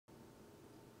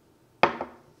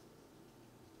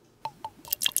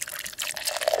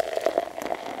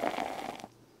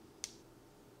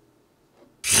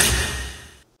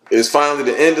It's finally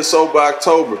the end of Sober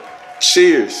October.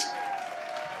 Cheers.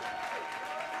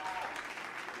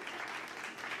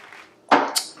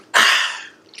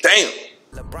 Damn.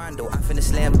 LeBrondo, I finna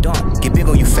slam dunk. Get big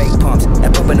on you fake pumps.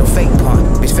 That pump ain't no fake pump.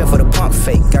 Bitch fell for the pump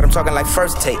fake. Got him talking like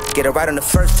first take. Get it right on the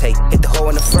first take. Hit the hole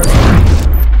in the first take.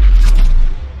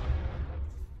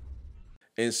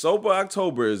 And Sober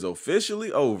October is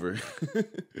officially over.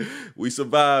 We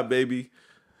survived, baby.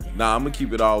 Nah, I'm gonna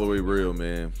keep it all the way real,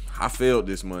 man. I failed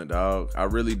this month, dog. I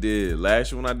really did.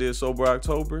 Last year when I did Sober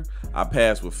October, I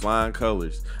passed with flying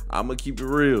colors. I'm gonna keep it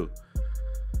real.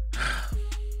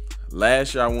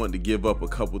 Last year I wanted to give up a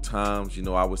couple times. You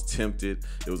know, I was tempted.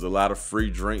 There was a lot of free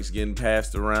drinks getting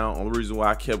passed around. Only reason why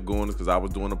I kept going is because I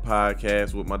was doing a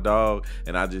podcast with my dog,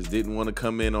 and I just didn't want to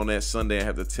come in on that Sunday and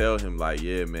have to tell him like,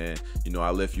 yeah, man, you know,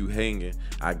 I left you hanging.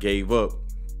 I gave up.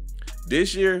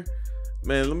 This year,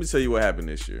 man, let me tell you what happened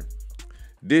this year.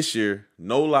 This year,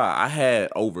 no lie, I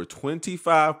had over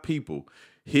 25 people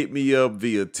hit me up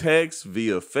via text,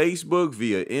 via Facebook,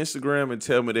 via Instagram, and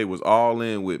tell me they was all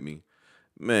in with me.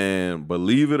 Man,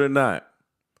 believe it or not,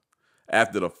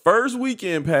 after the first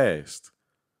weekend passed,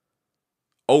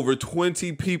 over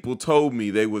 20 people told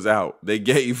me they was out. They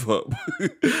gave up.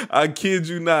 I kid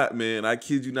you not, man. I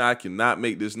kid you not. I cannot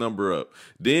make this number up.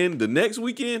 Then the next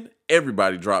weekend,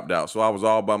 everybody dropped out. So I was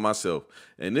all by myself.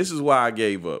 And this is why I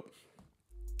gave up.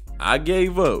 I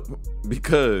gave up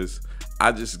because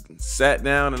I just sat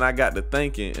down and I got to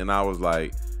thinking, and I was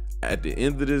like, at the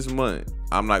end of this month,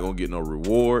 I'm not gonna get no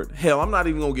reward. Hell, I'm not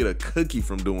even gonna get a cookie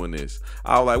from doing this.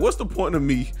 I was like, what's the point of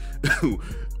me?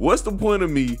 What's the point of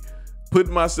me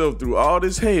putting myself through all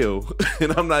this hell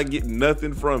and I'm not getting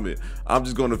nothing from it? I'm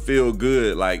just gonna feel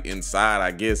good, like inside,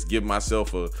 I guess, give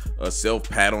myself a self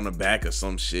pat on the back or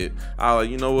some shit. I was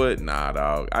like, you know what? Nah,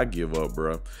 dog, I give up,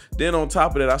 bro. Then on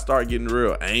top of that, I started getting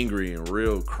real angry and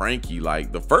real cranky.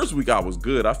 Like the first week I was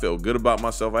good. I felt good about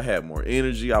myself. I had more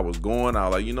energy. I was going. I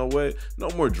was like, you know what? No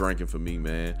more drinking for me,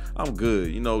 man. I'm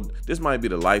good. You know, this might be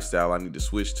the lifestyle I need to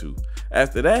switch to.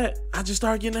 After that, I just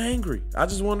started getting angry. I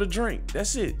just wanted to drink.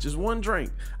 That's it. Just one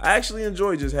drink. I actually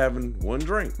enjoy just having one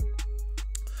drink.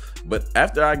 But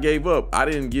after I gave up, I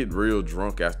didn't get real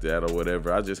drunk after that or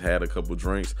whatever. I just had a couple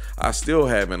drinks. I still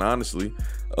haven't, honestly.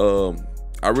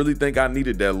 I really think I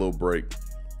needed that little break.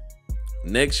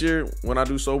 Next year, when I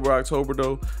do Sober October,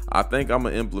 though, I think I'm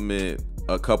going to implement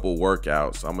a couple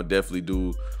workouts. I'm going to definitely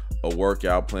do a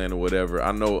workout plan or whatever.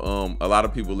 I know a lot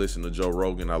of people listen to Joe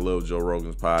Rogan. I love Joe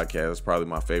Rogan's podcast. It's probably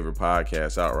my favorite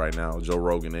podcast out right now. Joe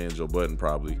Rogan and Joe Budden,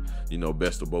 probably, you know,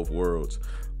 best of both worlds.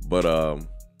 But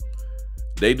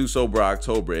they do Sober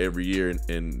October every year,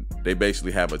 and they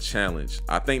basically have a challenge.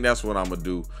 I think that's what I'm going to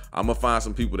do. I'm going to find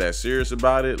some people that's serious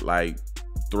about it, like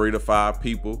 3 to 5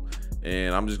 people,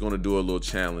 and I'm just going to do a little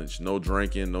challenge. No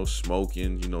drinking, no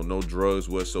smoking, you know, no drugs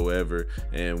whatsoever.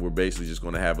 And we're basically just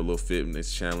going to have a little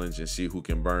fitness challenge and see who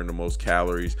can burn the most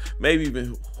calories, maybe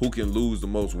even who can lose the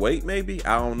most weight. Maybe,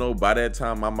 I don't know. By that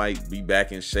time, I might be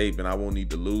back in shape and I won't need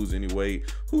to lose any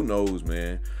weight. Who knows,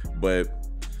 man? But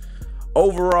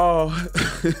overall,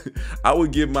 I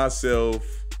would give myself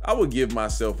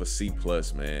a C+,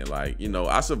 man. Like, you know,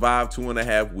 I survived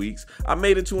 2.5 weeks. I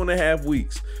made it 2.5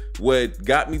 weeks. What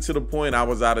got me to the point, I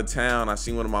was out of town. I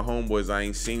seen one of my homeboys I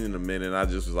ain't seen in a minute. And I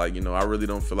just was like, you know, I really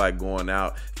don't feel like going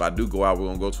out. If I do go out, we're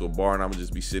gonna go to a bar and I'm gonna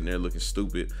just be sitting there looking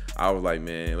stupid. I was like,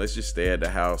 man, let's just stay at the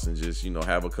house and just, you know,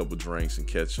 have a couple drinks and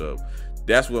catch up.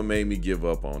 That's what made me give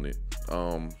up on it.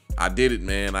 I did it,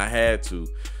 man. I had to.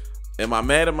 Am I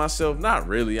mad at myself? Not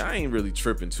really. I ain't really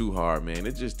tripping too hard, man.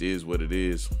 It just is what it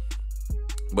is.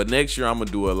 But next year, I'm going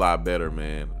to do a lot better,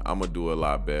 man. I'm going to do a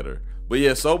lot better. But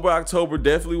yeah, Sober October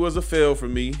definitely was a fail for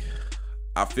me.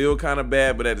 I feel kind of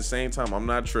bad, but at the same time, I'm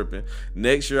not tripping.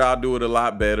 Next year, I'll do it a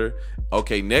lot better.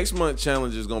 Okay, next month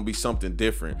challenge is going to be something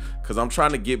different because I'm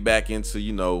trying to get back into,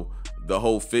 you know, the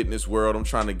whole fitness world. I'm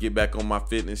trying to get back on my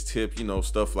fitness tip, you know,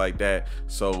 stuff like that.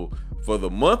 So for the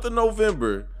month of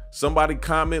November, somebody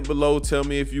comment below, tell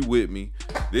me if you with me.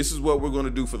 This is what we're going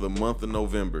to do for the month of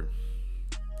November.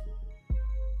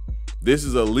 This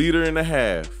is 1.5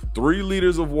 liters, 3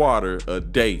 liters of water a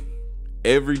day,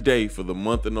 every day for the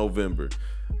month of November.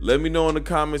 Let me know in the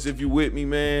comments if you with me,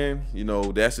 man. You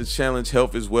know, that's a challenge.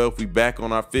 Health is wealth. We back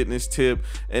on our fitness tip.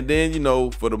 And then, you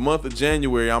know, for the month of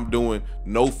January, I'm doing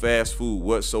no fast food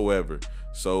whatsoever.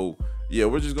 So yeah,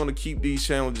 we're just going to keep these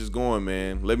challenges going,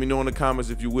 man. Let me know in the comments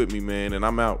if you with me, man, and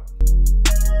I'm out.